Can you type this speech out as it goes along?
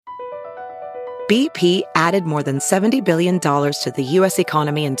BP added more than $70 billion to the U.S.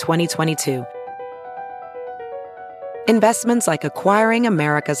 economy in 2022. Investments like acquiring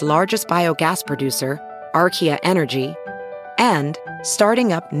America's largest biogas producer, Archaea Energy, and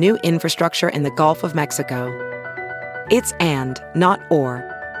starting up new infrastructure in the Gulf of Mexico. It's and, not or.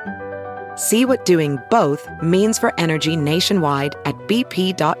 See what doing both means for energy nationwide at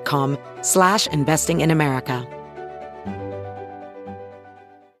bp.com/investing in America.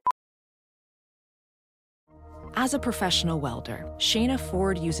 As a professional welder, Shayna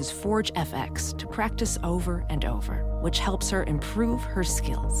Ford uses Forge FX to practice over and over, which helps her improve her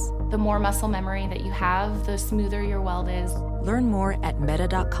skills. The more muscle memory that you have, the smoother your weld is. Learn more at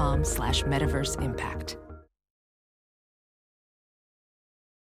meta.com/metaverse impact.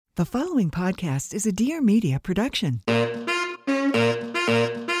 The following podcast is a Dear Media production.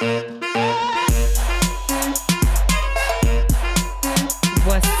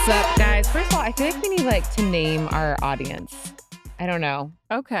 What's up, guys? First of all, I feel like we need to name our audience. I don't know.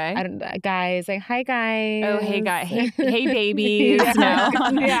 Okay. Guys, hi guys. Oh, hey guys. Hey babies. No.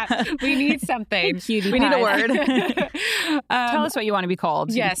 Yeah. We need something. Cutie we need a word. Tell us what you want to be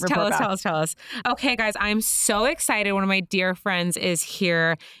called. Yes, tell us. Okay, guys, I'm so excited. One of my dear friends is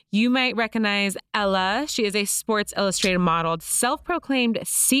here. You might recognize Ella. She is a Sports Illustrated model, self-proclaimed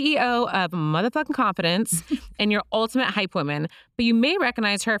CEO of Motherfucking Confidence and your ultimate hype woman. But you may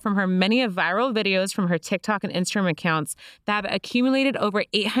recognize her from her many viral videos from her TikTok and Instagram accounts that have accumulated over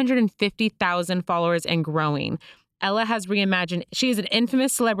 850,000 followers and growing. Ella has reimagined. She is an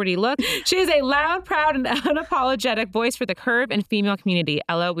infamous celebrity look. She is a loud, proud, and unapologetic voice for the curve and female community.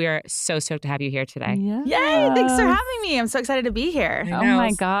 Ella, we are so stoked to have you here today. Yes. Yay! Thanks for having me. I'm so excited to be here. Oh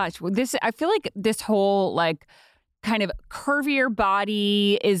my gosh. I feel like this whole kind of curvier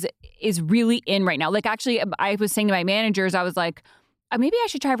body is really in right now. Actually, I was saying to my managers, I was like, maybe I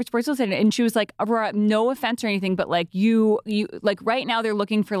should try for Sports Illustrated. And she was like, Aurora, no offense or anything, but you right now they're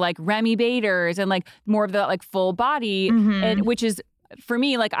looking for Remy Baders and more of the full body, and which is for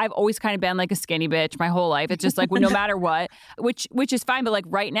me, I've always kind of been a skinny bitch my whole life. It's just no matter what, which is fine. But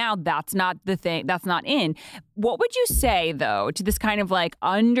right now, that's not the thing. That's not in. What would you say though to this kind of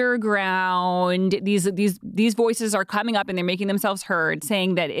underground? These voices are coming up and they're making themselves heard,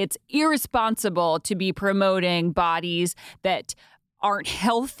 saying that it's irresponsible to be promoting bodies that aren't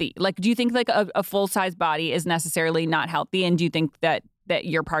healthy. Do you think a full-size body is necessarily not healthy? And do you think that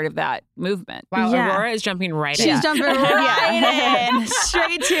you're part of that movement? Wow, yeah. Aurora is jumping right in. She's jumping right in,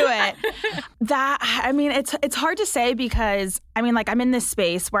 straight to it. It's hard to say because, I'm in this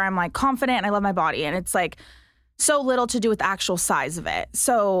space where I'm confident and I love my body and it's so little to do with the actual size of it.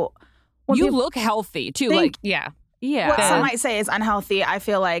 So you look healthy too. Yeah. What some might say is unhealthy, I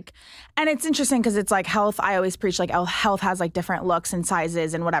feel and it's interesting because it's health. I always preach health has different looks and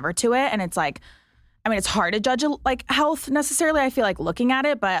sizes and whatever to it. And it's it's hard to judge health necessarily. I feel looking at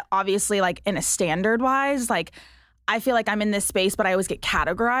it, but obviously in a standard wise, I feel I'm in this space, but I always get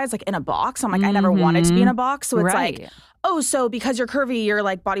categorized in a box. I'm I never wanted to be in a box. So it's oh, so because you're curvy, you're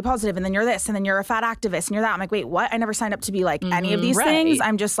body positive, and then you're this, and then you're a fat activist, and you're that. I'm wait, what? I never signed up to be any of these things.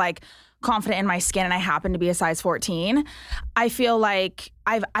 I'm just confident in my skin, and I happen to be a size 14. I feel I've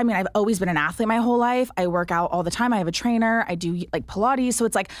always been an athlete my whole life. I work out all the time. I have a trainer. I do Pilates. So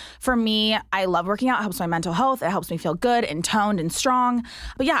it's for me, I love working out. It helps my mental health. It helps me feel good and toned and strong.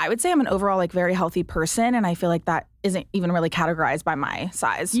 But yeah, I would say I'm an overall very healthy person, and I feel that isn't even really categorized by my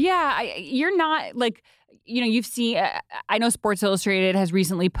size. Yeah, you're not you've seen. I know Sports Illustrated has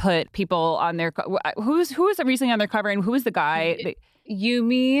recently put people on their. Who was recently on their cover, and who was the guy?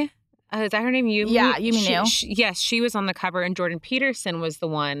 Yumi. Is that her name? Yumi? Yeah, Yumi New. Yes, she was on the cover, and Jordan Peterson was the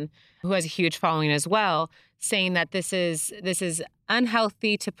one who has a huge following as well, saying that this is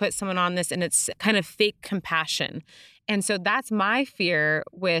unhealthy to put someone on this, and it's kind of fake compassion. And so that's my fear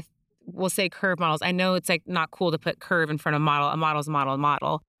with, we'll say, curve models. I know it's not cool to put curve in front of model. A model's a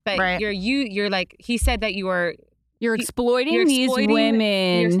model. But right. You're he said that you're exploiting these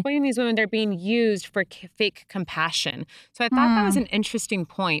women. You're exploiting these women. They're being used for fake compassion. So I thought that was an interesting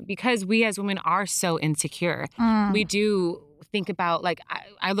point because we as women are so insecure. We do think about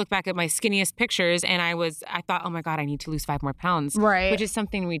I look back at my skinniest pictures and I thought, oh my God, I need to lose 5 more pounds. Right. Which is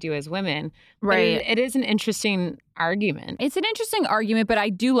something we do as women. Right. But it is an interesting argument. It's an interesting argument, but I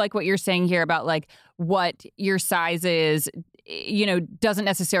do like what you're saying here about what your size is doesn't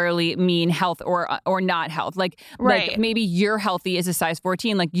necessarily mean health or not health. Like maybe you're healthy as a size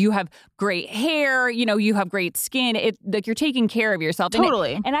 14. Like you have great hair, you have great skin. Like you're taking care of yourself.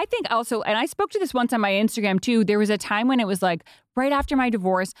 Totally. And I think also, and I spoke to this once on my Instagram too, there was a time when it was like right after my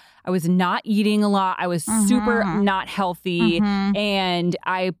divorce, I was not eating a lot. I was super not healthy. And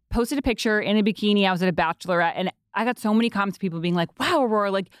I posted a picture in a bikini. I was at a bachelorette and I got so many comments of people being like, wow,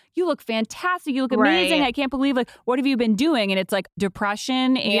 Aurora, like you look fantastic. You look amazing. Right. I can't believe what have you been doing? And it's like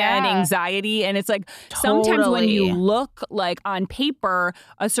depression and anxiety. And it's like sometimes when you look like on paper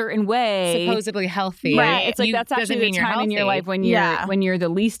a certain way. Supposedly healthy. Right. It's like that's actually the time in your life when you're the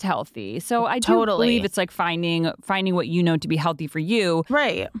least healthy. So I do believe it's like finding what you know to be healthy for you.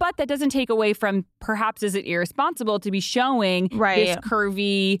 Right. But that doesn't take away from perhaps is it irresponsible to be showing this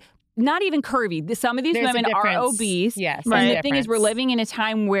curvy, not even curvy. Some of these women are obese. Yes. And the thing is, we're living in a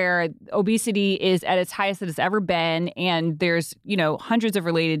time where obesity is at its highest that it's ever been. And there's, hundreds of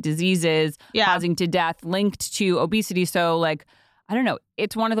related diseases causing to death linked to obesity. So like, I don't know.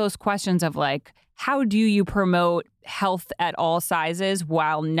 It's one of those questions of like, how do you promote health at all sizes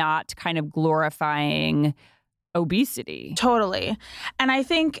while not kind of glorifying obesity? Totally. And I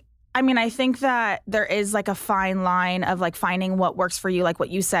think that there is like a fine line of like finding what works for you. Like what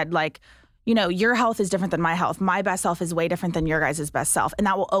you said, like, your health is different than my health. My best self is way different than your guys' best self. And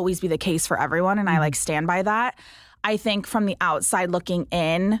that will always be the case for everyone. And I like stand by that. I think from the outside looking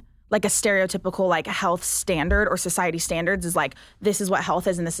in, like a stereotypical like health standard or society standards is like, this is what health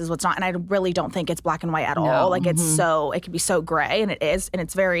is and this is what's not. And I really don't think it's black and white at all. Like it can be so gray, and it is. And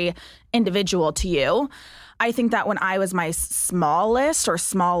it's very individual to you. I think that when I was my smallest or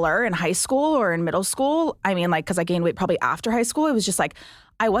smaller in high school or in middle school, because I gained weight probably after high school, it was just like,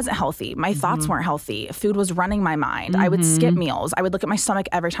 I wasn't healthy. My thoughts weren't healthy. Food was running my mind. I would skip meals. I would look at my stomach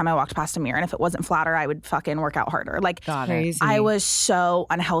every time I walked past a mirror. And if it wasn't flatter, I would fucking work out harder. Like, I was so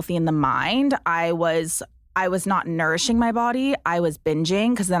unhealthy in the mind. I was not nourishing my body. I was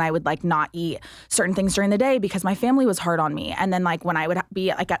binging because then I would like not eat certain things during the day because my family was hard on me. And then like when I would be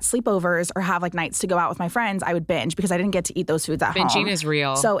like at sleepovers or have like nights to go out with my friends, I would binge because I didn't get to eat those foods at home. Binging is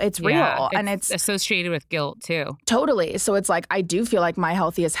real. So it's real. And it's associated with guilt too. Totally. So it's like, I do feel like my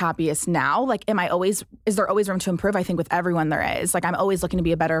healthiest, happiest now. Like, is there always room to improve? I think with everyone there is. Like, I'm always looking to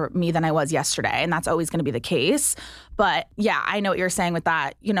be a better me than I was yesterday. And that's always going to be the case. But yeah, I know what you're saying with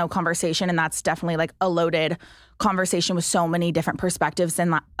that, conversation. And that's definitely like a loaded conversation with so many different perspectives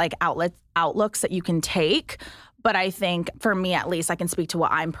and like outlooks that you can take. But I think for me, at least, I can speak to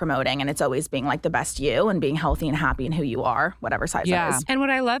what I'm promoting. And it's always being like the best you and being healthy and happy in who you are, whatever size that is. And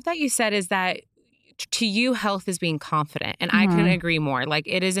what I love that you said is that to you, health is being confident. And I couldn't agree more. Like,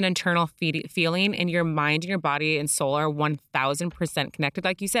 it is an internal feeling, and your mind and your body and soul are 1,000% connected,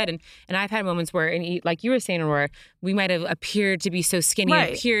 like you said. And I've had moments where, like you were saying, Aurora, we might have appeared to be so skinny,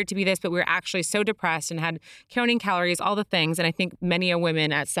 appeared to be this, but we were actually so depressed and had counting calories, all the things. And I think many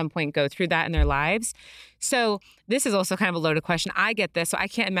women at some point go through that in their lives. So this is also kind of a loaded question. I get this, so I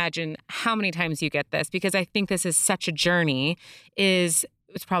can't imagine how many times you get this, because I think this is such a journey.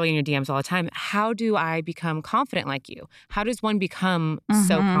 It's probably in your DMs all the time. How do I become confident like you? How does one become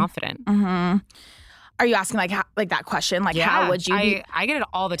so confident? Are you asking like that question? Like, how would you be? I get it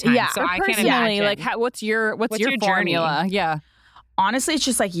all the time. Yeah. So or I can't personally, imagine. like, what's your formula? Journey? Yeah. Honestly, it's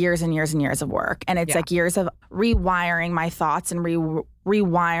just like years and years and years of work. And it's like years of rewiring my thoughts and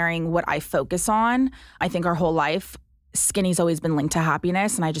rewiring what I focus on. I think our whole life, skinny's always been linked to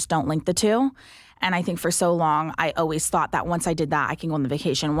happiness, and I just don't link the two. And I think for so long, I always thought that once I did that, I can go on the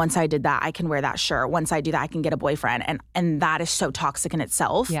vacation. Once I did that, I can wear that shirt. Once I do that, I can get a boyfriend. And that is so toxic in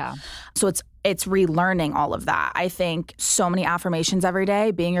itself. Yeah. So it's relearning all of that. I think so many affirmations every day,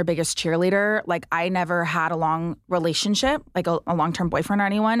 being your biggest cheerleader. Like, I never had a long relationship, like a long-term boyfriend or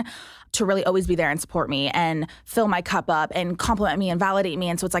anyone, to really always be there and support me and fill my cup up and compliment me and validate me.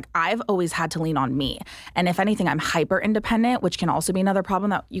 And so it's like, I've always had to lean on me. And if anything, I'm hyper independent, which can also be another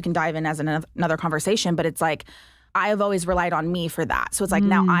problem that you can dive in as another conversation. But it's like, I've always relied on me for that. So it's like,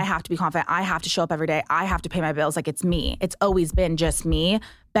 now I have to be confident. I have to show up every day. I have to pay my bills. Like, it's me. It's always been just me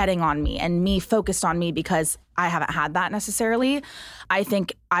betting on me and me focused on me, because I haven't had that necessarily. I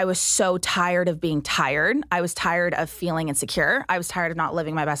think I was so tired of being tired. I was tired of feeling insecure. I was tired of not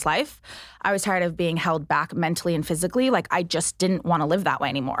living my best life. I was tired of being held back mentally and physically. Like, I just didn't want to live that way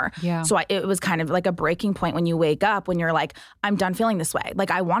anymore. Yeah. So it was kind of like a breaking point when you wake up, when you're like, I'm done feeling this way.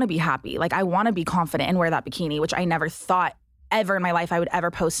 Like, I want to be happy. Like, I want to be confident and wear that bikini, which I never thought ever in my life I would ever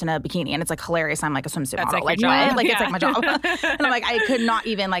post in a bikini. And it's like hilarious. I'm like a swimsuit That's model. like Like your what? job. Like Yeah. it's like my job. And I'm like, I could not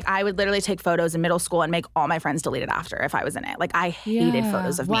even, like, I would literally take photos in middle school and make all my friends delete it after if I was in it. Like I hated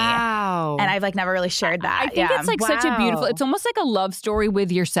photos of me. Wow. And I've like never really shared that. I think it's like such a beautiful, it's almost like a love story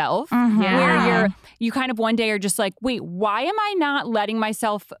with yourself where you kind of one day are just like, wait, why am I not letting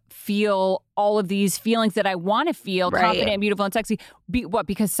myself feel all of these feelings that I want to feel, confident, beautiful, and sexy?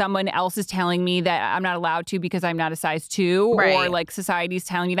 Because someone else is telling me that I'm not allowed to because I'm not a size 2 or like society's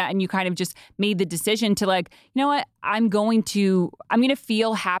telling you that, and you kind of just made the decision to like, you know what, I'm going to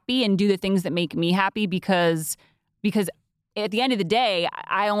feel happy and do the things that make me happy because at the end of the day,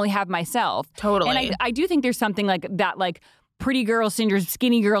 I only have myself. Totally. And I do think there's something like that, like pretty girl syndrome,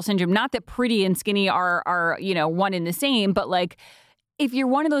 skinny girl syndrome. Not that pretty and skinny are one and the same, but like if you're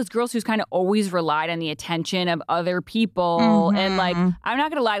one of those girls who's kind of always relied on the attention of other people, and like, I'm not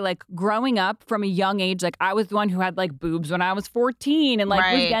gonna lie, like growing up from a young age, like I was the one who had like boobs when I was 14 and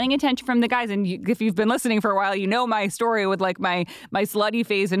like was getting attention from the guys. And if you've been listening for a while, you know my story with like my slutty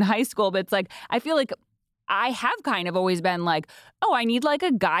phase in high school. But it's like, I feel like I have kind of always been like, oh, I need like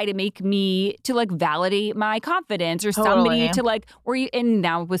a guy to make me, to like validate my confidence, or somebody to like, and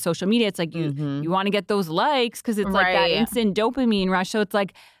now with social media, it's like you want to get those likes because it's like that instant dopamine rush. So it's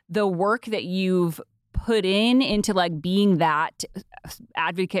like the work that you've put into like being that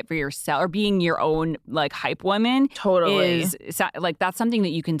advocate for yourself or being your own like hype woman is like, that's something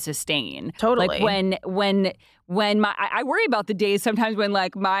that you can sustain. Like when I worry about the days sometimes when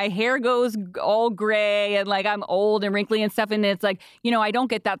like my hair goes all gray and like I'm old and wrinkly and stuff, and it's like, I don't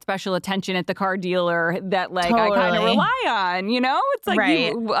get that special attention at the car dealer that like I kind of rely on, It's like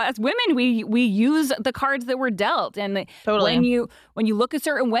as women we use the cards that we're dealt, and when you look a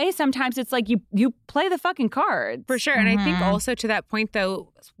certain way, sometimes it's like you play the fucking cards. For sure. And I think also to that point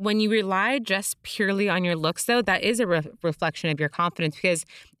though, when you rely just purely on your looks though, that is a reflection of your confidence, because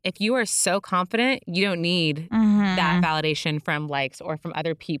if you are so confident, you don't need that validation from likes or from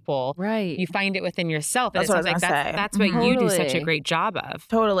other people. Right. You find it within yourself. And That's what I was gonna say. That's what you do such a great job of.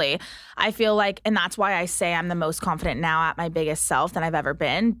 Totally. I feel like, and that's why I say I'm the most confident now at my biggest self than I've ever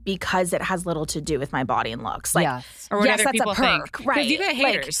been, because it has little to do with my body and looks. Like, Or what other that's people a perk, think. right? Because you get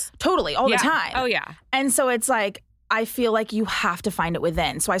haters. Like, totally, all the time. Oh, yeah. And so it's like, I feel like you have to find it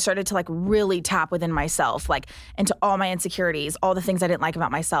within. So I started to like really tap within myself, like into all my insecurities, all the things I didn't like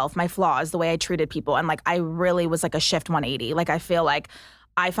about myself, my flaws, the way I treated people. And like, I really was like a shift 180. Like, I feel like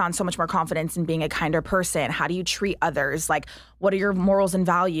I found so much more confidence in being a kinder person. How do you treat others? Like, what are your morals and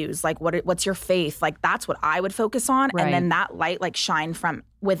values? Like, what's your faith? Like, that's what I would focus on. Right. And then that light like shined from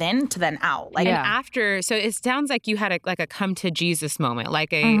within to then out. Like, and after, so it sounds like you had a come to Jesus moment,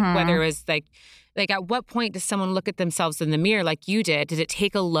 like whether it was like at what point does someone look at themselves in the mirror like you did? Did it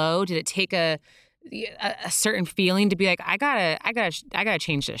take a low? Did it take a certain feeling to be like, I gotta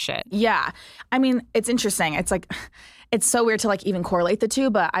change this shit? Yeah. I mean, it's interesting. It's like, it's so weird to like even correlate the two,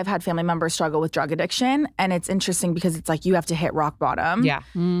 but I've had family members struggle with drug addiction, and it's interesting because it's like you have to hit rock bottom. Yeah.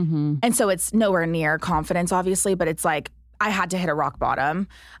 And so it's nowhere near confidence, obviously, but it's like, I had to hit a rock bottom.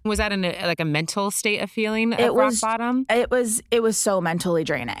 Was that in a mental state of feeling at rock bottom? It was so mentally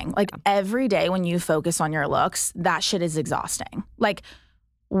draining. Like every day when you focus on your looks, that shit is exhausting. Like,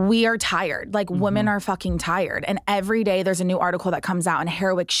 we are tired. Like, women are fucking tired. And every day there's a new article that comes out and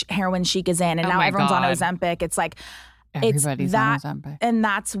heroin chic is in, and now everyone's on Ozempic. It's like, everybody's on Ozempic. And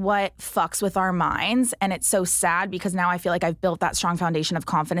that's what fucks with our minds. And it's so sad because now I feel like I've built that strong foundation of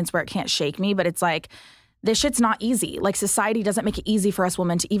confidence where it can't shake me. But it's like, this shit's not easy. Like, society doesn't make it easy for us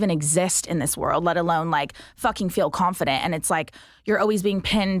women to even exist in this world, let alone like fucking feel confident. And it's like, you're always being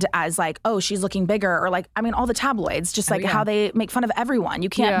pinned as like, oh, she's looking bigger, or like, I mean, all the tabloids, just like how they make fun of everyone. You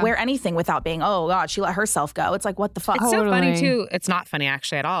can't wear anything without being, oh God, she let herself go. It's like, what the fuck? It's so funny too. It's not funny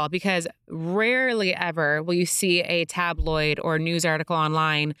actually at all, because rarely ever will you see a tabloid or news article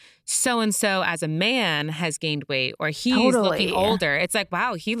online, so-and-so as a man has gained weight, or he's looking older. It's like,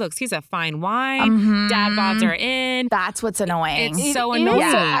 wow, he's a fine wine. Dad bods are in. That's what's annoying. It's so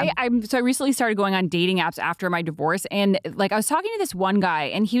annoying. So I recently started going on dating apps after my divorce, and like I was talking to this one guy,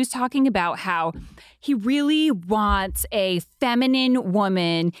 and he was talking about how he really wants a feminine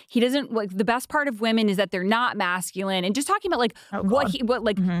woman. He doesn't like, the best part of women is that they're not masculine, and just talking about like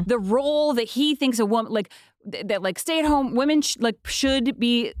the role that he thinks a woman like that like stay-at-home women should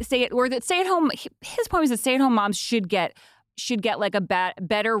be stay-at-home. His point was that stay-at-home moms should get like a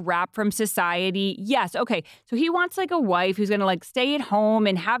better rap from society. Yes, okay. So he wants like a wife who's gonna like stay at home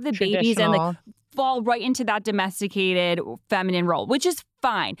and have the babies and like fall right into that domesticated feminine role, which is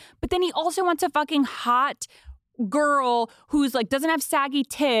fine. But then he also wants a fucking hot girl who's like doesn't have saggy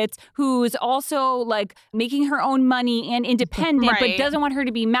tits, who's also like making her own money and independent, but doesn't want her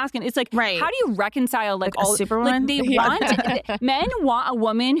to be masculine. It's like, how do you reconcile like all Superwoman? Like they want men want a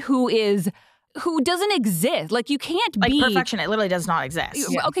woman who doesn't exist. Like you can't like be perfection. It literally does not exist.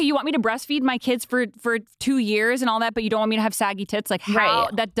 Okay, you want me to breastfeed my kids for 2 years and all that, but you don't want me to have saggy tits? Like how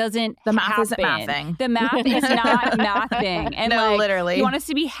that doesn't the math happen. isn't mathing. The math is not mathing. And no, like, literally. You want us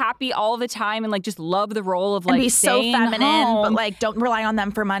to be happy all the time and like just love the role of like and be so feminine, home. but like don't rely on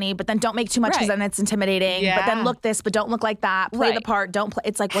them for money, but then don't make too much because then it's intimidating. But then look this, but don't look like that. Play the part, don't play.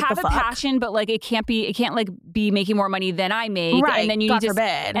 It's like what have the fuck? Have a passion, but like it can't like be making more money than I make. Right. And then you God just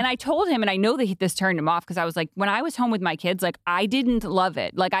forbid. And I told him, and I know that this turned him off because I was like, when I was home with my kids, like I didn't love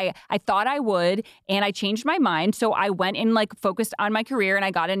it. Like I thought I would, and I changed my mind. So I went and like focused on my career, and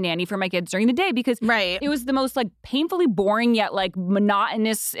I got a nanny for my kids during the day because it was the most like painfully boring yet like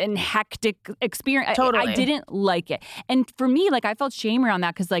monotonous and hectic experience. Totally. I didn't like it. And for me, like I felt shame around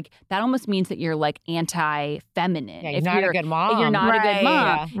that because like that almost means that you're like anti-feminine. Yeah, you're not a good mom. You're not a good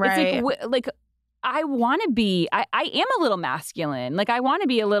mom. Yeah. It's like I want to be. I am a little masculine. Like I want to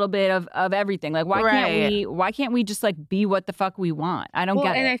be a little bit of everything. Like why can't we just like be what the fuck we want? I don't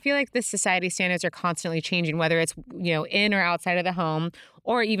get it. And I feel like the society standards are constantly changing, whether it's in or outside of the home,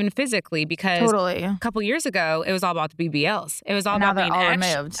 or even physically, because a couple years ago, it was all about the BBLs. It was all about being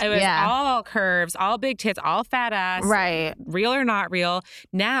removed. It was all curves, all big tits, all fat ass. Right. Real or not real.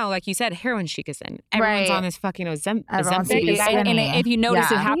 Now, like you said, heroin chic is in. Everyone's on this fucking Ozempic. And if you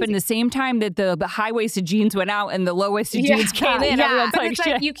notice, it happened the same time that the high-waisted jeans went out and the low-waisted jeans came in. Everyone's but it's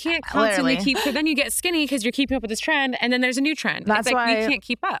like you can't constantly keep, so then you get skinny because you're keeping up with this trend, and then there's a new trend. That's it's like why you can't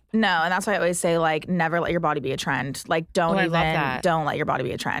keep up. No, and that's why I always say, like, never let your body be a trend. Like, don't let your body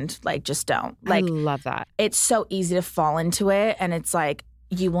be a trend. Like, just don't. Like, I love that. It's so easy to fall into it, and it's like,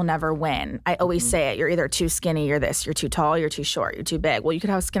 you will never win. I always say it. You're either too skinny, you're this. You're too tall, you're too short, you're too big. Well, you could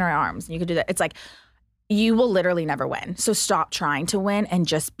have skinner arms, and you could do that. It's like, you will literally never win. So stop trying to win and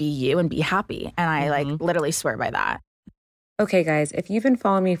just be you and be happy. And I like literally swear by that. Okay, guys, if you've been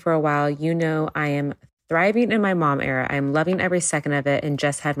following me for a while, you know I am thriving in my mom era. I'm loving every second of it and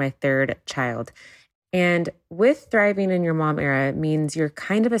just had my third child. And with thriving in your mom era means you're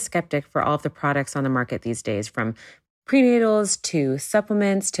kind of a skeptic for all of the products on the market these days, from prenatals to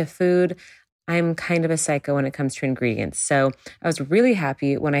supplements to food. I'm kind of a psycho when it comes to ingredients. So I was really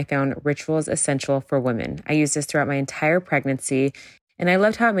happy when I found Ritual's Essential for Women. I used this throughout my entire pregnancy, and I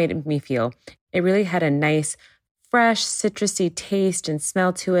loved how it made me feel. It really had a nice, fresh, citrusy taste and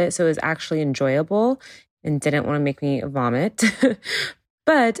smell to it, so it was actually enjoyable and didn't want to make me vomit.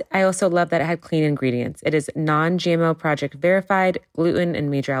 But I also love that it had clean ingredients. It is non-GMO project verified, gluten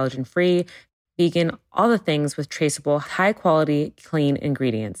and major allergen free, vegan, all the things with traceable, high quality, clean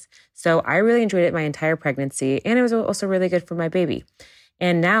ingredients. So I really enjoyed it my entire pregnancy, and it was also really good for my baby.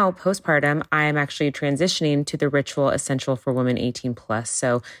 And now postpartum, I'm actually transitioning to the Ritual Essential for Women 18 plus.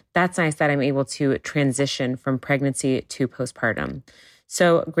 So that's nice that I'm able to transition from pregnancy to postpartum.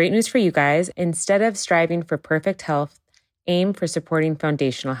 So great news for you guys. Instead of striving for perfect health, aim for supporting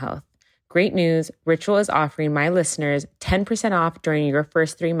foundational health. Great news, Ritual is offering my listeners 10% off during your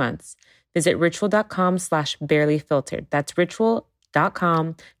first 3 months. Visit ritual.com/barelyfiltered. That's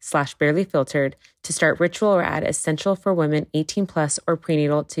ritual.com/barelyfiltered to start Ritual or add Essential for Women 18 plus or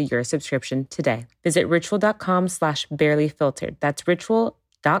prenatal to your subscription today. Visit ritual.com/barelyfiltered. That's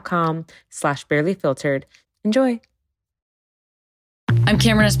ritual.com/barelyfiltered. Enjoy. I'm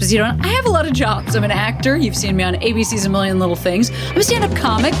Cameron Esposito, and I have a lot of jobs. I'm an actor. You've seen me on ABC's A Million Little Things. I'm a stand-up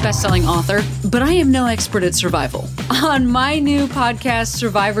comic, best-selling author, but I am no expert at survival. On my new podcast,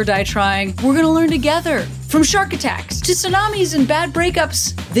 Survive or Die Trying, we're going to learn together. From shark attacks to tsunamis and bad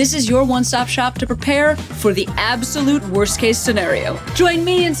breakups, this is your one-stop shop to prepare for the absolute worst-case scenario. Join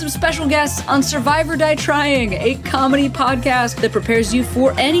me and some special guests on Survive or Die Trying, a comedy podcast that prepares you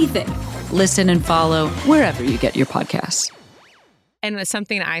for anything. Listen and follow wherever you get your podcasts. And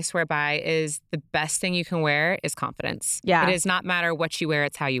something I swear by is the best thing you can wear is confidence. Yeah. It does not matter what you wear,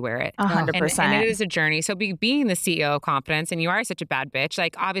 it's how you wear it. 100%. And it is a journey. So being the CEO of confidence, and you are such a bad bitch,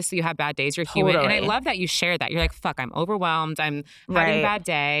 like obviously you have bad days, you're human. And I love that you share that. You're like, fuck, I'm overwhelmed, I'm having a bad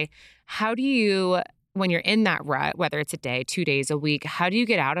day. How do you, when you're in that rut, whether it's a day, 2 days, a week, how do you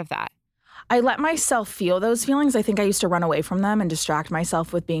get out of that? I let myself feel those feelings. I think I used to run away from them and distract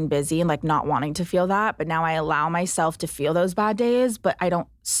myself with being busy and like not wanting to feel that. But now I allow myself to feel those bad days, but I don't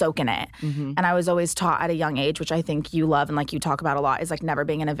soak in it. And I was always taught at a young age, which I think you love and like you talk about a lot, is like never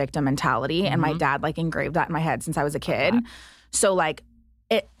being in a victim mentality. And my dad like engraved that in my head since I was a kid. So like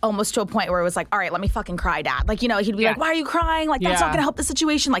it almost to a point where it was like, all right, let me fucking cry, Dad. Like, you know, he'd be like, why are you crying? Like, that's not going to help the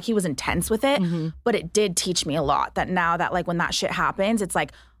situation. Like, he was intense with it. But it did teach me a lot that now that, like, when that shit happens, it's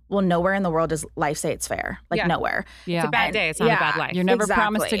like, well, nowhere in the world does life say it's fair. Like, nowhere. It's a bad day. It's not a bad life. You're never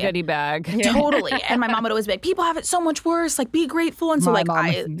promised a goodie bag. Totally. And my mom would always be like, people have it so much worse. Like, be grateful. And so, like,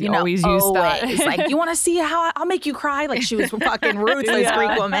 I always use that. Like, you want to see how I'll make you cry? Like, she was fucking ruthless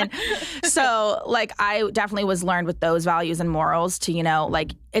Greek woman. So, like, I definitely was learned with those values and morals to, you know,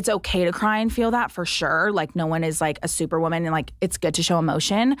 like, it's okay to cry and feel that for sure. Like, no one is like a superwoman, and like, it's good to show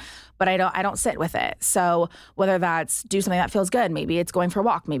emotion, but I don't sit with it. So whether that's do something that feels good, maybe it's going for a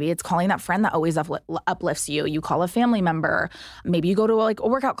walk, maybe it's calling that friend that always uplifts you. You call a family member, maybe you go to like a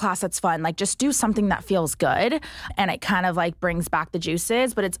workout class that's fun. Like, just do something that feels good, and it kind of like brings back the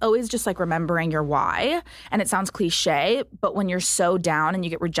juices. But it's always just like remembering your why. And it sounds cliche, but when you're so down and you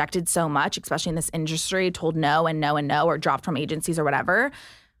get rejected so much, especially in this industry, told no and no and no, or dropped from agencies or whatever,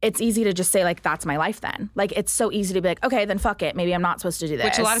 it's easy to just say, like, that's my life then. Like, it's so easy to be like, okay, then fuck it. Maybe I'm not supposed to do this.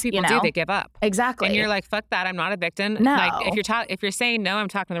 Which a lot of people do. They give up. Exactly. And you're like, fuck that. I'm not a victim. No. Like, if you're saying no, I'm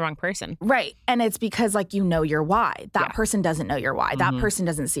talking to the wrong person. Right. And it's because, like, you know your why. That person doesn't know your why. That person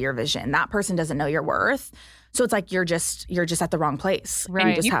doesn't see your vision. That person doesn't know your worth. So it's like you're just at the wrong place. Right. And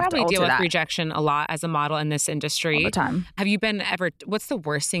you just you have probably to alter deal with that rejection a lot as a model in this industry. all the time. Have you been what's the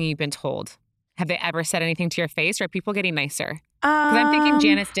worst thing you've been told? Have they ever said anything to your face, or are people getting nicer? Because I'm thinking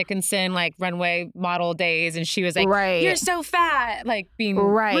Janice Dickinson, like runway model days, and she was like, you're so fat, like being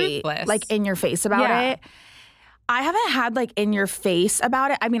ruthless. Like in your face about it. I haven't had like in your face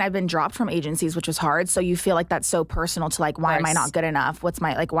about it. I mean, I've been dropped from agencies, which was hard. So you feel like that's so personal to like, why am I not good enough? What's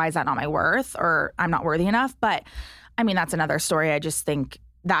my, like, why is that not my worth? Or I'm not worthy enough. But I mean, that's another story. I just think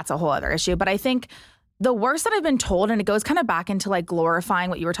that's a whole other issue. But I think the worst that I've been told, and it goes kind of back into like glorifying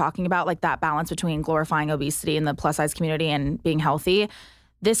what you were talking about, like that balance between glorifying obesity in the plus size community and being healthy.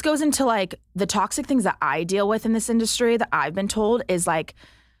 This goes into like the toxic things that I deal with in this industry that I've been told is like,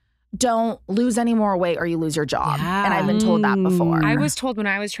 don't lose any more weight or you lose your job. Yeah. And I've been told that before. I was told when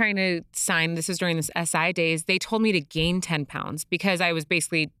I was trying to sign, this was during this SI days, they told me to gain 10 pounds because I was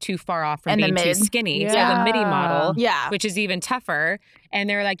basically too far off from being too skinny. So the midi model, which is even tougher. And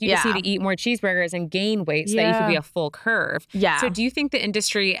they were like, you just need to eat more cheeseburgers and gain weight so that you could be a full curve. Yeah. So do you think the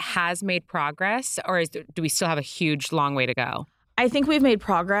industry has made progress, or do we still have a huge, long way to go? I think we've made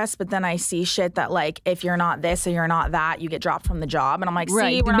progress, but then I see shit that like, if you're not this or you're not that, you get dropped from the job. And I'm like,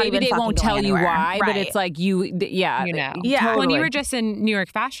 see, we're not maybe even they won't tell you anywhere. why, but it's like you know. Yeah. Yeah. When you were just in New York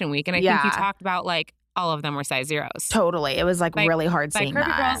Fashion Week, and I think you talked about like, all of them were size zeros. Totally. It was like really hard seeing curvy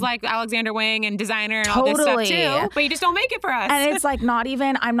that. girls like Alexander Wang and designer and all this stuff too. But you just don't make it for us. And it's like it's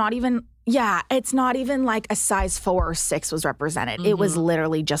not even like a size 4 or 6 was represented. It was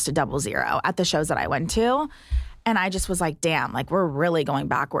literally just a 00 at the shows that I went to. And I just was like, damn, like we're really going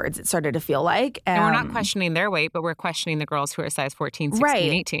backwards. It started to feel like. And we're not questioning their weight, but we're questioning the girls who are size 14,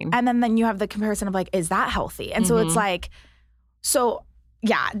 16, 18. And then you have the comparison of like, is that healthy? And so it's like,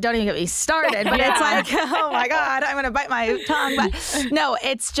 don't even get me started. But it's like, oh my God, I'm going to bite my tongue. But no,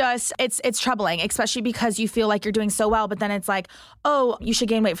 it's just, it's troubling, especially because you feel like you're doing so well. But then it's like, oh, you should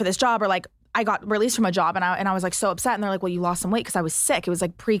gain weight for this job. Or like, I got released from a job and I was like so upset. And they're like, well, you lost some weight because I was sick. It was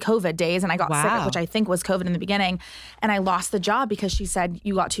like pre-COVID days and I got sick, which I think was COVID in the beginning. And I lost the job because she said,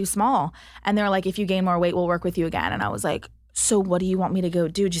 you got too small. And they're like, if you gain more weight, we'll work with you again. And I was like, so what do you want me to go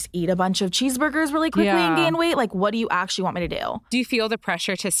do? Just eat a bunch of cheeseburgers really quickly and gain weight? Like, what do you actually want me to do? Do you feel the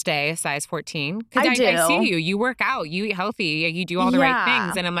pressure to stay a size 14? I do. I see you. You work out. You eat healthy. You do all the right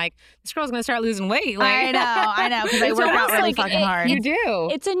things. And I'm like, this girl's going to start losing weight. Like, I know. Because I work out really fucking hard. You do.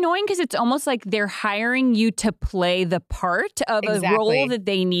 It's annoying because it's almost like they're hiring you to play the part of a role that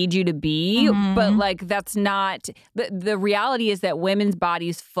they need you to be. But like, that's not, the reality is that women's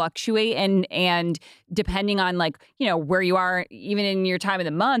bodies fluctuate and depending on like, you know, where you are, even in your time of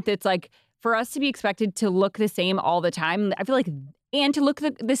the month, it's like for us to be expected to look the same all the time. I feel like, and to look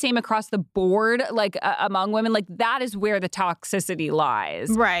the same across the board, like among women, like that is where the toxicity lies.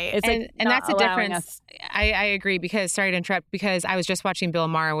 Right. It's and that's the difference. I agree because, sorry to interrupt, because I was just watching Bill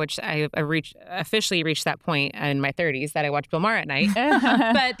Maher, which I officially reached that point in my 30s that I watch Bill Maher at night.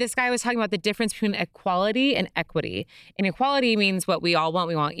 But this guy was talking about the difference between equality and equity. And equality means what we all want.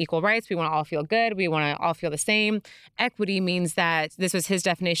 We want equal rights. We want to all feel good. We want to all feel the same. Equity means that, this was his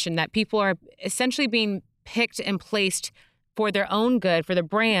definition, that people are essentially being picked and placed for their own good, for the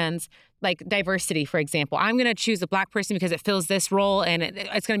brands, like diversity, for example. I'm going to choose a Black person because it fills this role and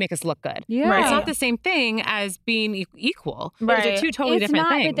it's going to make us look good. Yeah. Right. It's not the same thing as being equal. Right. Those are two totally different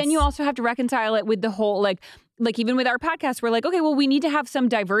things. But then you also have to reconcile it with the whole, like like even with our podcast, we're like, okay, well, we need to have some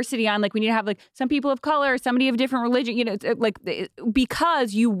diversity on, like we need to have like some people of color, somebody of different religion, you know,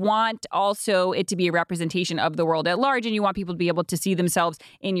 because you want also it to be a representation of the world at large, and you want people to be able to see themselves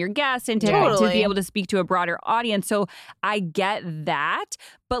in your guests and to be able to speak to a broader audience. So I get that.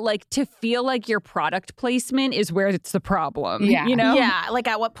 But like to feel like your product placement is where it's the problem, you know? Yeah, like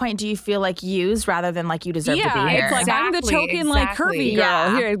at what point do you feel like used rather than like you deserve to be here? It's like I'm the token like curvy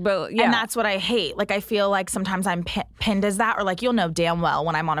girl here, but and that's what I hate. Like I feel like sometimes I'm pinned as that, or like you'll know damn well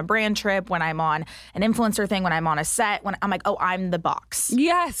when I'm on a brand trip, when I'm on an influencer thing, when I'm on a set, when I'm like, oh, I'm the box.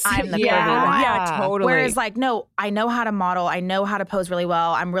 Yes, I'm the curvy one. Yeah, totally. Whereas like, no, I know how to model, I know how to pose really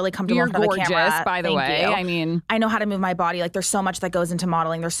well, I'm really comfortable You're in front of the camera. gorgeous, by the way. You. I mean, I know how to move my body. Like there's so much that goes into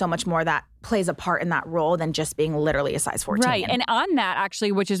modeling. There's so much more that plays a part in that role than just being literally a size 14. Right. And on that,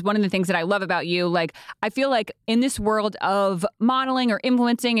 actually, which is one of the things that I love about you, like, I feel like in this world of modeling or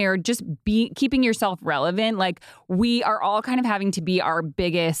influencing or just keeping yourself relevant, like, we are all kind of having to be our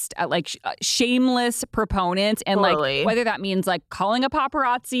biggest, shameless proponents. And, like, whether that means, like, calling a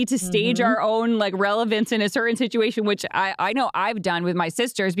paparazzi to stage our own, like, relevance in a certain situation, which I know I've done with my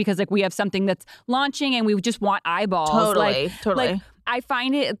sisters because, like, we have something that's launching and we just want eyeballs. Totally. Like, I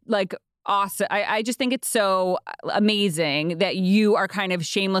find it, like, awesome. I just think it's so amazing that you are kind of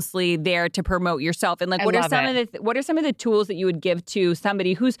shamelessly there to promote yourself. And like, what are some of the tools that you would give to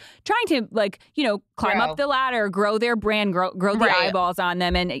somebody who's trying to, like, you know, climb up the ladder, grow their brand, grow the eyeballs on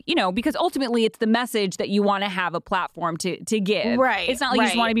them, and you know, because ultimately it's the message that you want to have a platform to give. Right. It's not like you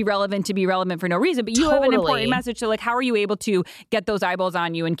just want to be relevant for no reason, but you have an important message. So like, how are you able to get those eyeballs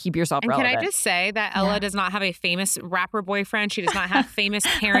on you and keep yourself relevant? Can I just say that Ella does not have a famous rapper boyfriend. She does not have famous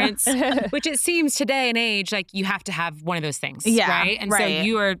parents. Which it seems today and age, like you have to have one of those things, right? And so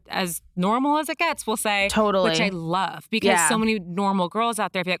you are as normal as it gets, we'll say. Totally. Which I love because so many normal girls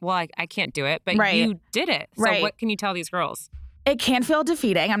out there feel like, well, I can't do it, but you did it. So what can you tell these girls? It can feel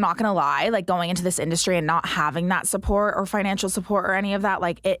defeating. I'm not going to lie. Like going into this industry and not having that support or financial support or any of that,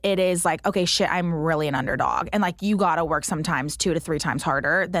 like it is like, okay, shit, I'm really an underdog. And like you got to work sometimes 2 to 3 times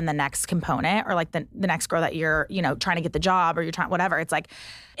harder than the next component or like the next girl that you're, you know, trying to get the job or you're trying, whatever. It's like,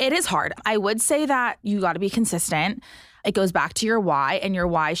 it is hard. I would say that you got to be consistent. It goes back to your why, and your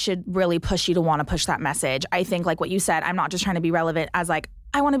why should really push you to want to push that message. I think like what you said, I'm not just trying to be relevant as like,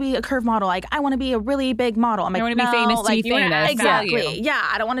 I want to be a curve model. Like, I want to be a really big model. I'm like, I want to be famous to be famous. Exactly. Yeah.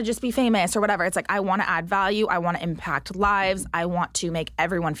 I don't want to just be famous or whatever. It's like, I want to add value. I want to impact lives. I want to make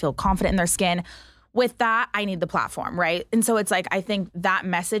everyone feel confident in their skin. With that, I need the platform, right? And so it's like, I think that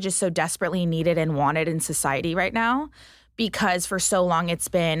message is so desperately needed and wanted in society right now because for so long it's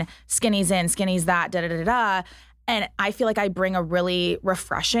been skinny's in, skinny's that, da-da-da-da. And I feel like I bring a really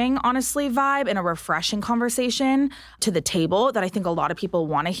refreshing, honestly, vibe and a refreshing conversation to the table that I think a lot of people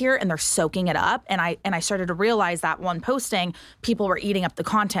want to hear, and they're soaking it up. And I started to realize that one posting, people were eating up the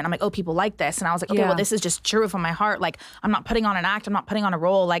content. I'm like, oh, people like this. And I was like, okay, well, this is just true from my heart. Like, I'm not putting on an act. I'm not putting on a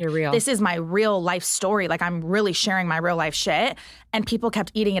role. Like, this is my real life story. Like, I'm really sharing my real life shit. And people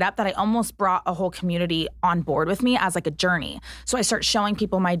kept eating it up that I almost brought a whole community on board with me as like a journey. So I start showing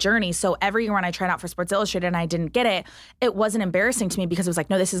people my journey. So every year when I tried out for Sports Illustrated and I didn't get it, it wasn't embarrassing to me because it was like,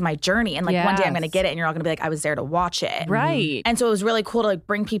 no, this is my journey. And like one day I'm going to get it and you're all going to be like, I was there to watch it. Right. And so it was really cool to like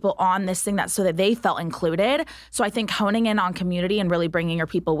bring people on this thing so that they felt included. So I think honing in on community and really bringing your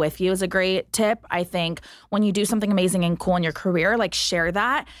people with you is a great tip. I think when you do something amazing and cool in your career, like share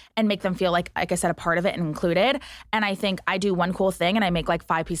that and make them feel like I said, a part of it and included. And I think I do one cool thing and I make like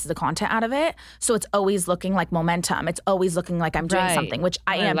 5 pieces of content out of it. So it's always looking like momentum. It's always looking like I'm doing something, which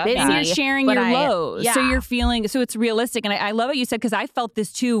I am busy. And you're sharing your lows. So you're feeling, so it's realistic. And I love what you said, because I felt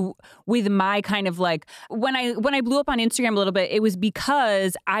this too with my kind of like, when I blew up on Instagram a little bit, it was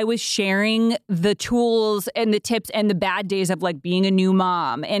because I was sharing the tools and the tips and the bad days of like being a new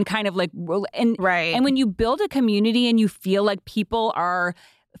mom and kind of like, and when you build a community and you feel like people are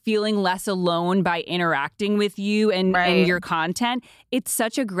feeling less alone by interacting with you and your content, it's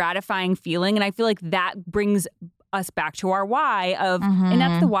such a gratifying feeling. And I feel like that brings us back to our why of, and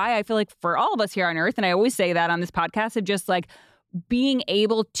that's the why I feel like for all of us here on Earth, and I always say that on this podcast, of just like being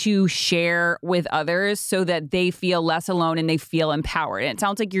able to share with others so that they feel less alone and they feel empowered. And it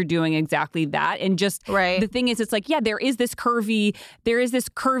sounds like you're doing exactly that. And just the thing is, it's like, there is this curvy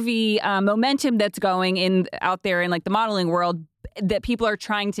momentum that's going out there in like the modeling world that people are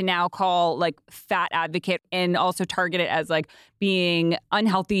trying to now call like fat advocate and also target it as like being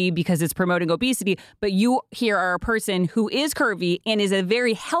unhealthy because it's promoting obesity. But you here are a person who is curvy and is a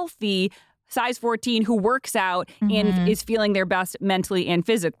very healthy size 14 who works out and is feeling their best mentally and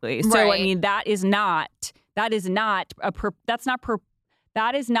physically. So I mean, that's not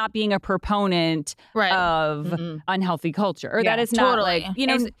that is not being a proponent of unhealthy culture. Or that is not like, you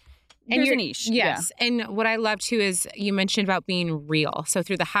know, there's a niche. Yes. Yeah. And what I love too is you mentioned about being real. So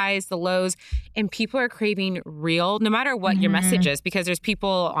through the highs, the lows, and people are craving real no matter what your message is, because there's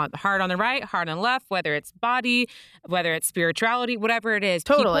people hard on the right, hard on the left, whether it's body, whether it's spirituality, whatever it is.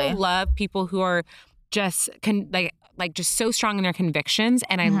 Totally. People love people who are just just so strong in their convictions.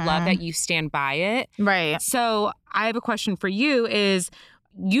 And I love that you stand by it. Right. So I have a question for you is,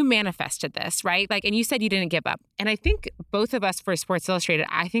 you manifested this, right? Like, and you said you didn't give up. And I think both of us for Sports Illustrated,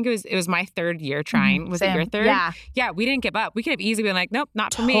 I think it was my third year trying. Was it your third? Yeah. Yeah, we didn't give up. We could have easily been like, nope,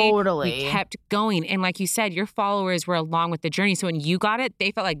 not for me. Totally. We kept going. And like you said, your followers were along with the journey. So when you got it,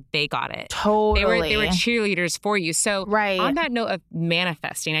 they felt like they got it. Totally. They were cheerleaders for you. So on that note of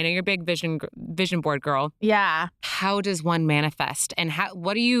manifesting, I know you're a big vision board girl. Yeah. How does one manifest? And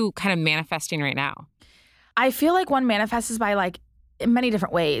what are you kind of manifesting right now? I feel like one manifests by like in many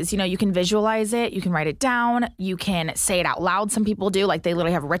different ways. You know, you can visualize it, you can write it down, you can say it out loud. Some people do, like they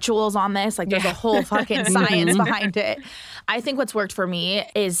literally have rituals on this. Like there's a whole fucking science behind it. I think what's worked for me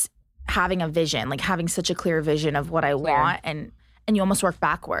is having a vision, like having such a clear vision of what I want, and you almost work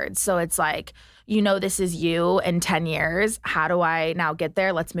backwards. So it's like, you know, this is you in 10 years. How do I now get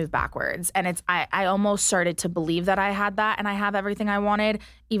there? Let's move backwards. And I almost started to believe that I had that and I have everything I wanted,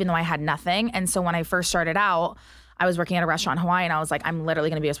 even though I had nothing. And so when I first started out, I was working at a restaurant in Hawaii and I was like, I'm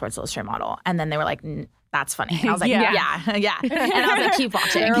literally going to be a Sports Illustrated model. And then they were like, that's funny. And I was like, yeah. And I was like, keep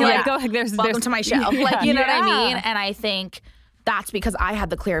watching. They're like, go, welcome to my show. Like, you know what I mean? And I think that's because I had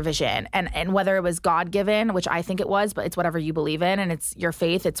the clear vision. And whether it was God-given, which I think it was, but it's whatever you believe in and it's your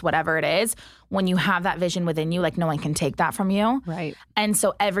faith, it's whatever it is. When you have that vision within you, like no one can take that from you. Right. And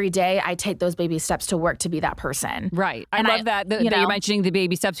so every day I take those baby steps to work to be that person. Right. I love that you're mentioning the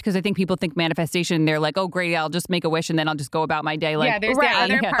baby steps, because I think people think manifestation, they're like, oh, great, I'll just make a wish and then I'll just go about my day. Like, there's that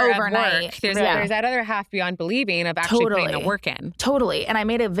other part overnight. Of work. There's that other half beyond believing of actually putting the work in. Totally. And I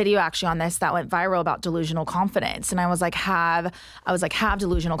made a video actually on this that went viral about delusional confidence. And I was like, have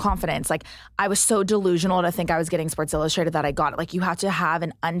delusional confidence. Like I was so delusional to think I was getting Sports Illustrated that I got it. Like you have to have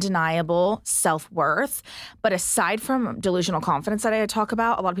an undeniable self-worth. But aside from delusional confidence that I talk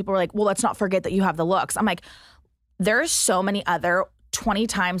about, a lot of people were like, well, let's not forget that you have the looks. I'm like, there's so many other 20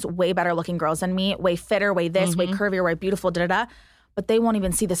 times way better looking girls than me, way fitter, way this, way curvier, way beautiful, da-da-da. But they won't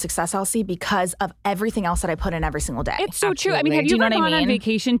even see the success I'll see because of everything else that I put in every single day. It's so true. I mean, have you ever gone on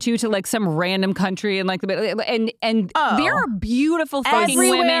vacation too to like some random country and like and there are beautiful fucking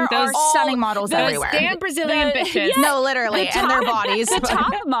women. Those stunning models everywhere. Damn Brazilian bitches. No, literally, and their bodies. The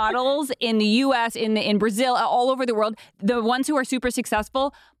top models in the U.S., in Brazil, all over the world, the ones who are super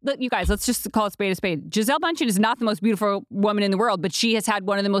successful. Look, you guys, let's just call it spade a spade. Gisele Bündchen is not the most beautiful woman in the world, but she has had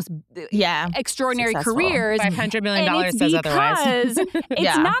one of the most extraordinary careers. $500 million says otherwise.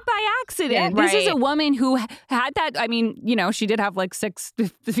 It's not by accident. This is a woman who had that. I mean, you know, she did have like 6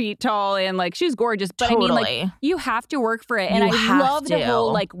 feet tall and like she was gorgeous. But I mean, like you have to work for it. And I love the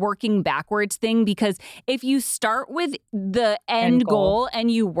whole like working backwards thing, because if you start with the end goal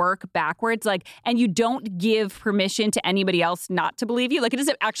and you work backwards, like, and you don't give permission to anybody else not to believe you, like it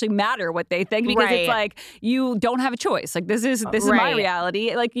doesn't actually matter what they think, because it's like you don't have a choice. Like this is my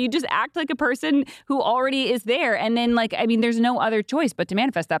reality. Like you just act like a person who already is there, and then like I mean, there's no other choice but to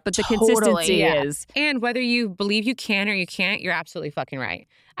manifest that. But the consistency is, and whether you believe you can or you can't, you're absolutely fucking right.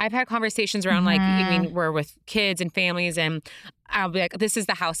 I've had conversations around like, I mean, we're with kids and families, and I'll be like, this is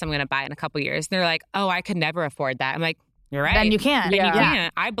the house I'm going to buy in a couple years. And they're like, oh, I could never afford that. I'm like, you're right. Then you can't. Then you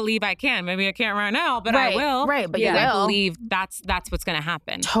can't. I believe I can. Maybe I can't right now, but I will. Right, but you will. I believe that's what's going to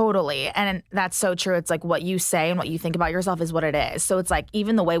happen. Totally. And that's so true. It's like what you say and what you think about yourself is what it is. So it's like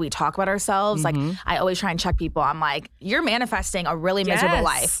even the way we talk about ourselves, like I always try and check people. I'm like, you're manifesting a really miserable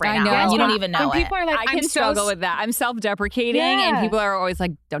life right now. And you don't even know when people are like, I can struggle with that. I'm self-deprecating and people are always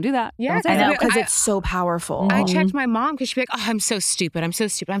like, don't do that. Yeah, I know, because it's so powerful. I checked my mom because she'd be like, oh, I'm so stupid. I'm so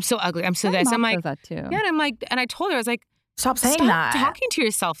stupid. I'm so ugly. I'm so this. I'm like, that too. Yeah, and I'm like, and I told her, I was like, Stop saying that. Talking to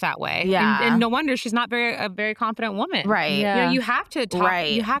yourself that way. Yeah. And no wonder she's not a very confident woman. Right. Yeah. You know, you have to talk.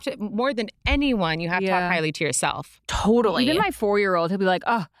 Right. You have to, more than anyone, you have to talk highly to yourself. Totally. Even my 4-year-old, he'll be like,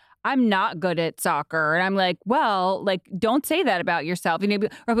 oh, I'm not good at soccer. And I'm like, well, like, don't say that about yourself. And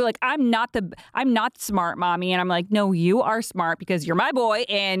I'll be like, I'm not smart, mommy. And I'm like, no, you are smart because you're my boy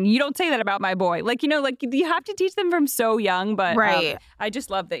and you don't say that about my boy. Like, you know, like you have to teach them from so young. But I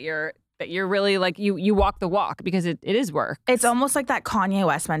just love that you're really like you walk the walk, because it is work. It's almost like that Kanye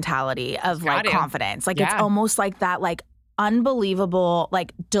West mentality of like confidence. Like it's almost like that like unbelievable,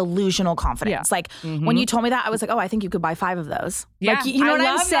 like delusional confidence. Yeah. Like when you told me that, I was like, oh, I think you could buy 5 of those. Yeah, Like, you know what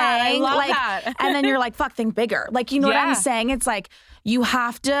I'm saying? I love like, that. And then you're like, fuck, think bigger. Like, you know what I'm saying? It's like, you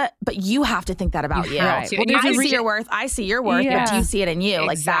have to think that about you. have to. And I see your worth. I see your worth, but do you see it in you?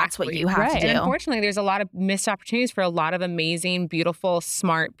 Like, that's what you have to do. And unfortunately, there's a lot of missed opportunities for a lot of amazing, beautiful,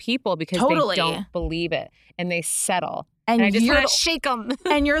 smart people because they don't believe it and they settle. And I just want to shake them.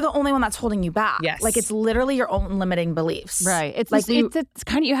 And you're the only one that's holding you back. Yes. Like, it's literally your own limiting beliefs. Right. It's like it's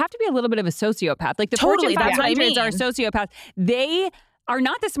kind of, you have to be a little bit of a sociopath. Like the Totally, Fortune that's what I 500s are mean. sociopaths. They are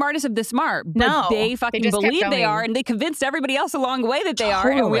not the smartest of the smart, but No. they fucking just kept believe they going. are, and they convinced everybody else along the way that they are,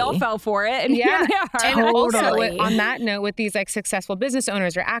 and we all fell for it. And here they are. And also, Totally. on that note, with these like successful business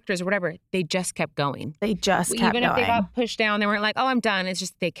owners or actors or whatever, they just kept going. They just kept Even going. if they got pushed down, they weren't like, oh, I'm done. It's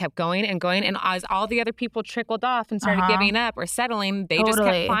just they kept going and going. And as all the other people trickled off and started giving up or settling, they just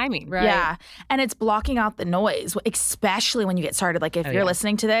kept climbing. Right. Yeah. And it's blocking out the noise, especially when you get started. Like, if you're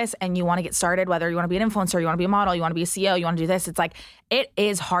listening to this and you want to get started, whether you want to be an influencer, you want to be a model, you want to be a CEO, you want to do this, it's like, it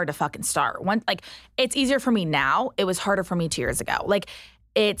is hard to fucking start. Like, it's easier for me now. It was harder for me 2 years ago. Like,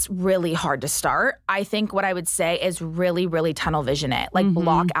 it's really hard to start. I think what I would say is really, really tunnel vision it. Like,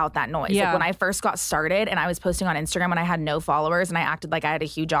 block out that noise. Yeah. Like, when I first got started and I was posting on Instagram when I had no followers and I acted like I had a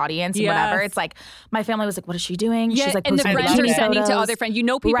huge audience and whatever, it's like, my family was like, what is she doing? Yeah, She's like and the posting friends are bikini sending to photos. other friends. You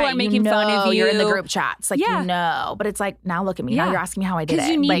know people Right, are making fun of you. You're in the group chats. Like, Yeah. you know. But it's like, now look at me. Now you're asking me how I did it. Because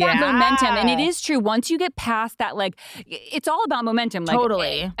you need Like, that momentum. And it is true. Once you get past that, like, it's all about momentum. Like,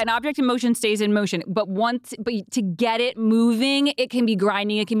 Totally. An object in motion stays in motion. But to get it moving, it can be grinding.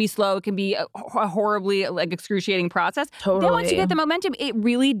 It can be slow. It can be a horribly, like, excruciating process. Totally. Then once you get the momentum, it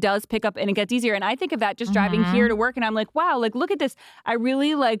really does pick up and it gets easier. And I think of that just driving here to work. And I'm like, wow, like, look at this. I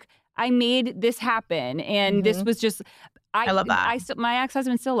really, like, I made this happen. And this was just... I love that. My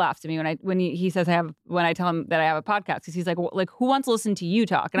ex-husband still laughs at me when he says when I tell him that I have a podcast, because he's like, well, like, who wants to listen to you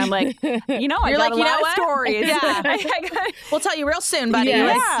talk? And I'm like, I You're got like, a you know lot of what? stories. Yeah. We'll tell you real soon, buddy. Yeah.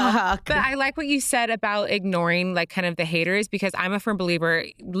 Like, fuck. But I like what you said about ignoring like kind of the haters, because I'm a firm believer.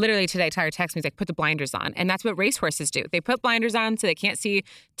 Literally today, Tyler texted me, he's like, put the blinders on. And that's what racehorses do. They put blinders on so they can't see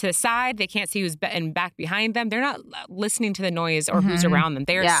to the side. They can't see who's in back behind them. They're not listening to the noise or who's around them.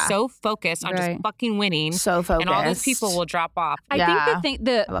 They are so focused on just fucking winning. So focused. And all those people will drop off. I think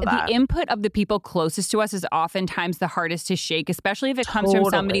the input of the people closest to us is oftentimes the hardest to shake, especially if it comes from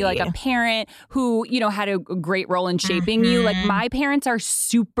somebody like a parent who, you know, had a great role in shaping you. Like, my parents are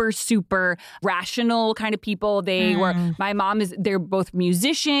super, super rational kind of people. They were, my mom they're both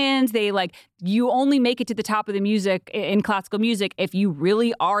musicians. They like, you only make it to the top of the music in classical music if you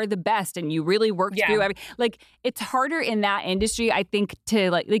really are the best and you really work through everything. Like, it's harder in that industry, I think,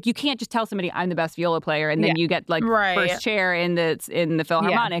 to like you can't just tell somebody I'm the best viola player and then you get like first chair in the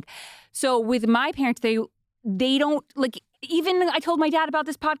Philharmonic. So with my parents, they don't like. Even I told my dad about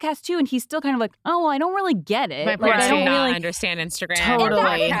this podcast too, and he's still kind of like, "Oh, well, I don't really get it." My parents I do don't not really understand Instagram. Totally. And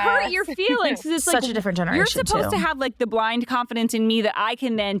that can hurt your feelings. 'Cause it's Such like, a different generation, You're supposed too. to have like the blind confidence in me that I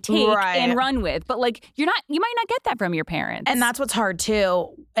can then take and run with, but like you might not get that from your parents. And that's what's hard too.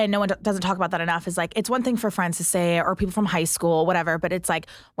 And no one doesn't talk about that enough. Is like, it's one thing for friends to say it or people from high school, whatever. But it's like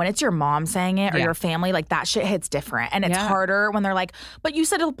when it's your mom saying it or your family, like that shit hits different. And it's harder when they're like, "But you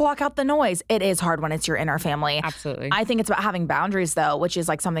said it'll block out the noise." It is hard when it's your inner family. Absolutely. I think it's about having boundaries though, which is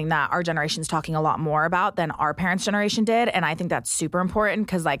like something that our generation's talking a lot more about than our parents' generation did. And I think that's super important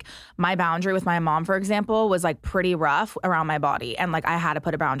because like my boundary with my mom, for example, was like pretty rough around my body. And like I had to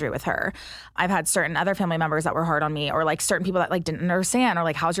put a boundary with her. I've had certain other family members that were hard on me, or like certain people that like didn't understand, or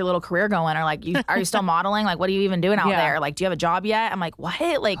like, how's your little career going? Or like, are you still modeling? Like, what are you even doing out there? Like, do you have a job yet? I'm like, what?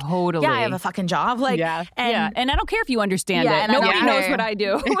 Like, totally. Yeah, I have a fucking job. Like, and I don't care if you understand it. and Nobody I don't knows care. what I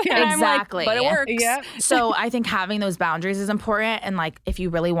do. And Exactly. I'm like, but it works. Yeah. So I think having those boundaries is important. And like, if you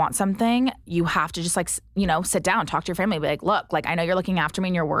really want something, you have to just like, you know, sit down, talk to your family, be like, look, like, I know you're looking after me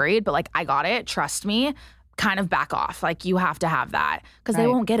and you're worried, but like, I got it. Trust me. Kind of back off. Like, you have to have that because they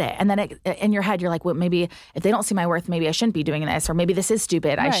won't get it. And then in your head, you're like, well, maybe if they don't see my worth, maybe I shouldn't be doing this, or maybe this is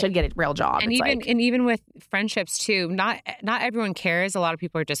stupid. I should get a real job. And it's even with friendships too, not everyone cares. A lot of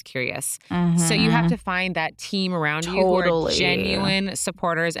people are just curious. So you have to find that team around you who are genuine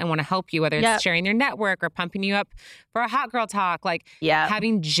supporters and want to help you, whether it's sharing their network or pumping you up for a hot girl talk. Like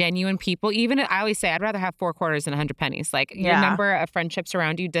having genuine people. Even I always say, I'd rather have 4 quarters than 100 pennies. Like your number of friendships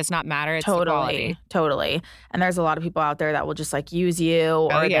around you does not matter. It's the quality. Totally. And there's a lot of people out there that will just like use you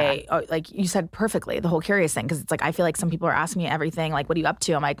or like you said perfectly, the whole curious thing. Cause it's like, I feel like some people are asking me everything. Like, what are you up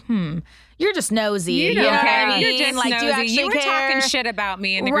to? I'm like, you're just nosy. You don't care. You're just like, nosy. do you actually You were care? talking shit about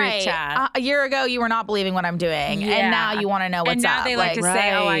me in the group chat. A year ago, you were not believing what I'm doing. And now you want to know what's and now up. they like to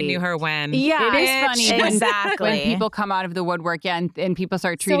say, oh, I knew her when. Yeah. It is funny when people come out of the woodwork, and people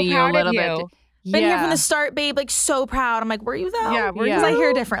start treating you a proud of little you. bit. Been here from the start, babe. Like, so proud. I'm like, were you though? Yeah, were you? Because I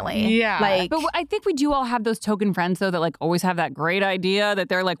hear differently. Yeah. Like, But I think we do all have those token friends, though, that like always have that great idea that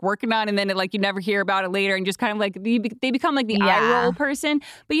they're like working on, and then like you never hear about it later, and just kind of like they become like the eye roll person.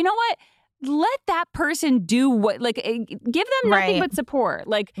 But you know what? Let that person do what, like, give them nothing but support.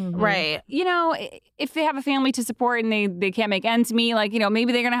 Like, you know, if they have a family to support and they can't make ends meet, like, you know,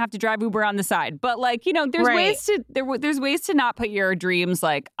 maybe they're going to have to drive Uber on the side. But like, you know, there's ways to not put your dreams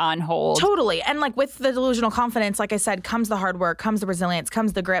like on hold. Totally. And like with the delusional confidence, like I said, comes the hard work, comes the resilience,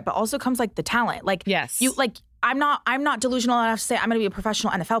 comes the grit, but also comes like the talent. Like, you like, I'm not delusional enough to say I'm going to be a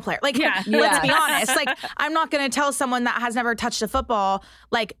professional NFL player. Like, let's be honest. Like, I'm not going to tell someone that has never touched a football,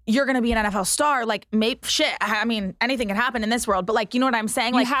 like, you're going to be an NFL star. Like, I mean, anything can happen in this world. But like, you know what I'm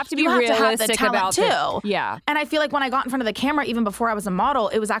saying? Like, you have to be realistic the talent about too. Yeah. And I feel like when I got in front of the camera, even before I was a model,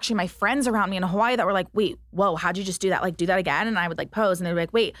 it was actually my friends around me in Hawaii that were like, wait, whoa, how'd you just do that? Like, do that again. And I would like pose and they'd be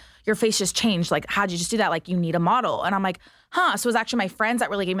like, wait, your face just changed. Like, how'd you just do that? Like, you need a model. And I'm like, so it was actually my friends that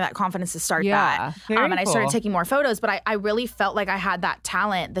really gave me that confidence to start that. And I started taking more photos, but I really felt like I had that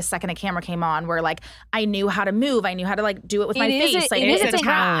talent the second a camera came on where like I knew how to move. I knew how to like do it with my face. It is a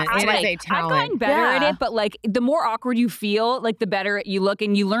talent. It is a talent. I've gotten better at it, but like the more awkward you feel, like the better you look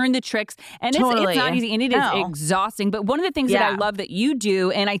and you learn the tricks. And it's not easy and it is exhausting. But one of the things that I love that you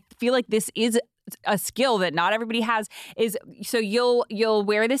do, and I feel like this is a skill that not everybody has, is so you'll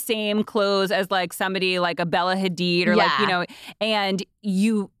wear the same clothes as like somebody like a Bella Hadid or like, you know, and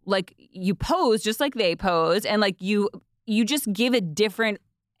you pose just like they pose, and like you just give a different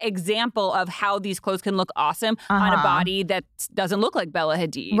example of how these clothes can look awesome on a body that doesn't look like Bella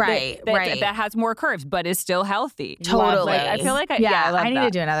Hadid. That has more curves but is still healthy. Totally. I feel like I need to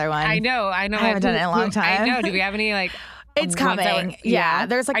do another one. I know. I haven't done it in a long time. I know. Do we have any like It's coming. Yeah.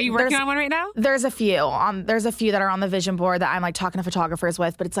 There's like. Are you working on one right now? There's a few. There's a few that are on the vision board that I'm like talking to photographers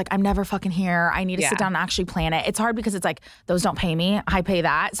with, but it's like I'm never fucking here. I need to sit down and actually plan it. It's hard because it's like those don't pay me. I pay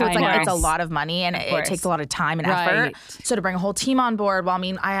that, so it's like it's a lot of money and it takes a lot of time and effort. So to bring a whole team on board, well, I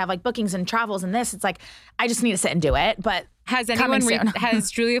mean, I have like bookings and travels and this. It's like I just need to sit and do it, but. Has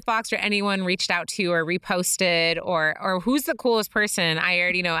Julia Fox or anyone reached out to you or reposted or who's the coolest person? I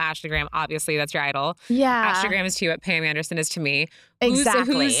already know Ashley Graham. Obviously, that's your idol. Yeah, Ashley Graham is to you what Pam Anderson is to me.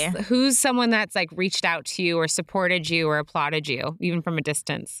 Exactly. Who's someone that's like reached out to you or supported you or applauded you, even from a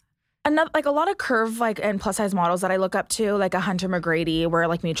distance? Like a lot of curve like and plus size models that I look up to, like a Hunter McGrady, we're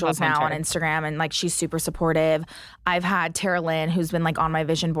like mutuals now on Instagram, and like she's super supportive. I've had Tara Lynn, who's been like on my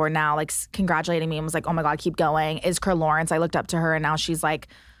vision board now, like congratulating me and was like, oh my God, keep going. Iskra Lawrence, I looked up to her and now she's like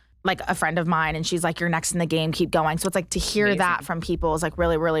a friend of mine, and she's like, you're next in the game, keep going. So it's like to hear that from people is like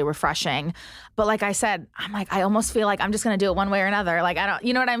really, really refreshing. But like I said, I'm like, I almost feel like I'm just gonna do it one way or another. Like I don't,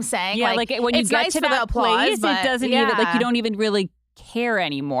 you know what I'm saying? Yeah, like when you get to that place, it doesn't even like you don't even really care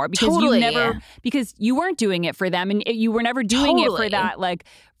anymore because because you weren't doing it for them and you were never doing it for that like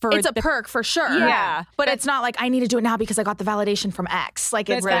for it's a perk for sure. Yeah. But it's not like I need to do it now because I got the validation from X. Like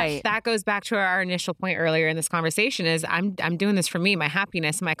it's that goes back to our initial point earlier in this conversation is I'm doing this for me, my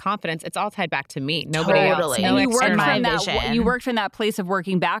happiness, my confidence. It's all tied back to me. Nobody else. No, and you worked from that place of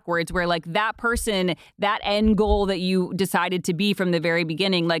working backwards where like that person, that end goal that you decided to be from the very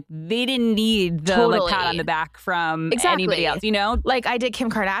beginning, like they didn't need the like, pat on the back from anybody else, you know? Like I did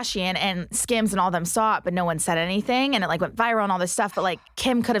Kim Kardashian and Skims and all them saw it, but no one said anything and it like went viral and all this stuff. But like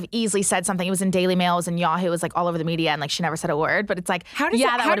Kim could have easily said something. It was in Daily Mail, it was in Yahoo, it was like all over the media, and like she never said a word. But it's like, that would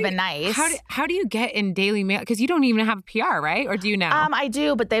have been nice. How do you get in Daily Mail? Because you don't even have a PR, right? Or do you now? I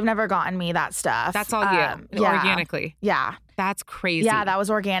do, but they've never gotten me that stuff. That's all you, organically. Yeah, that's crazy. Yeah, that was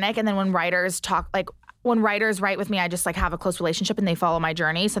organic. And then when writers talk, like when writers write with me, I just like have a close relationship and they follow my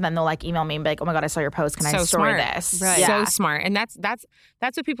journey. So then they'll like email me and be like, oh my God, I saw your post. Can I story this? Right. Yeah. So smart. And that's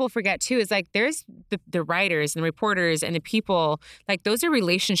what people forget too, is like there's the writers and the reporters and the people, like those are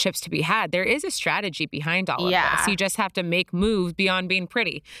relationships to be had. There is a strategy behind all of this. You just have to make moves beyond being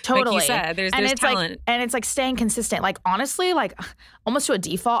pretty. Totally. Like you said, there's talent. Like, and it's like staying consistent. Like honestly, like almost to a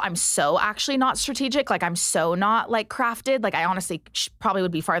default, I'm so actually not strategic. Like I'm so not like crafted. Like I honestly probably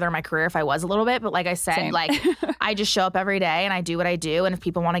would be farther in my career if I was a little bit. But like I said, like I just show up every day and I do what I do. And if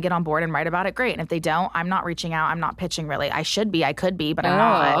people want to get on board and write about it, great. And if they don't, I'm not reaching out. I'm not pitching really. I should be. I could be, but I'm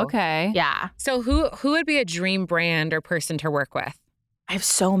not. Okay. Yeah. So who would be a dream brand or person to work with? I have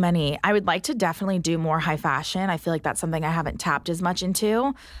so many. I would like to definitely do more high fashion. I feel like that's something I haven't tapped as much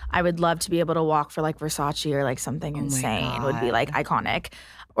into. I would love to be able to walk for like Versace or like something insane would be like iconic.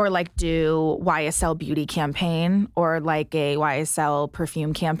 Or like do YSL beauty campaign or like a YSL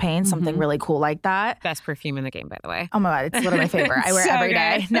perfume campaign, something really cool like that. Best perfume in the game, by the way. Oh my God, it's literally my favorite. I wear it So every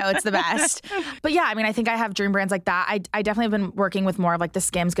day. good. No, it's the best. But yeah, I mean, I think I have dream brands like that. I definitely have been working with more of like the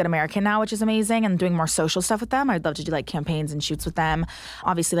Skims Good American now, which is amazing, and doing more social stuff with them. I'd love to do like campaigns and shoots with them.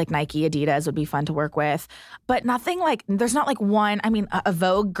 Obviously, like Nike, Adidas would be fun to work with. But nothing like, there's not like one, I mean, a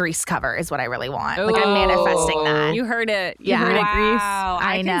Vogue Grease cover is what I really want. Like I'm manifesting that. You heard it. You Yeah. heard it, Grease. Wow,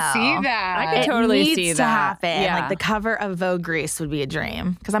 I know. can see that. I could It totally needs see to that. happen. Yeah. Like the cover of Vogue Grease would be a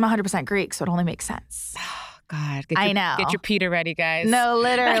dream because I'm 100% Greek, so it only makes sense. God, I know. Get your Peter ready, guys. No,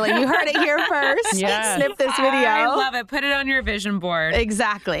 literally. You heard it here first. Yes. Snip this video. I love it. Put it on your vision board.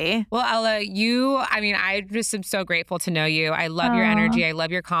 Exactly. Well, Ella, I just am so grateful to know you. I love your energy. I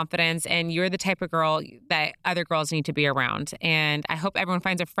love your confidence. And you're the type of girl that other girls need to be around. And I hope everyone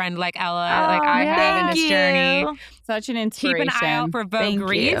finds a friend like Ella, like I have in this journey. Such an Keep inspiration. an eye out for Vogue Thank you.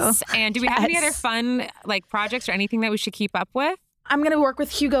 Grease. And do we have any other Yes. fun like projects or anything that we should keep up with? I'm going to work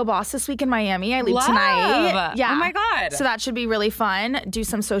with Hugo Boss this week in Miami. I leave Love. tonight. Yeah. Oh my God. So that should be really fun. Do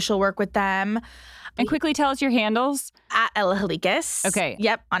some social work with them. And quickly tell us your handles. At Ella Halikas. Okay.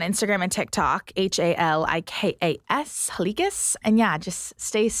 Yep. On Instagram and TikTok. Halikas. Halikas. And yeah, just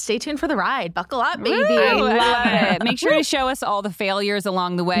stay tuned for the ride. Buckle up, baby. I love it. Make sure to show us all the failures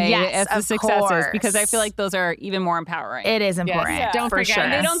along the way Yes, as the of successes, course. because I feel like those are even more empowering. It is important. Yes. Don't for forget. sure.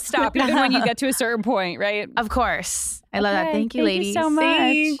 They don't stop even when you get to a certain point, right? Of course. I love that. Okay, Thank you, ladies. Thank you so much.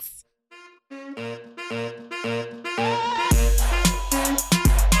 Thanks.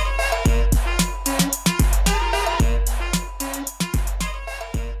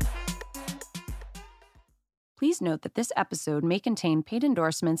 Please note that this episode may contain paid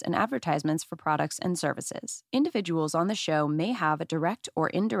endorsements and advertisements for products and services. Individuals on the show may have a direct or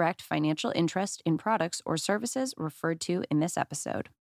indirect financial interest in products or services referred to in this episode.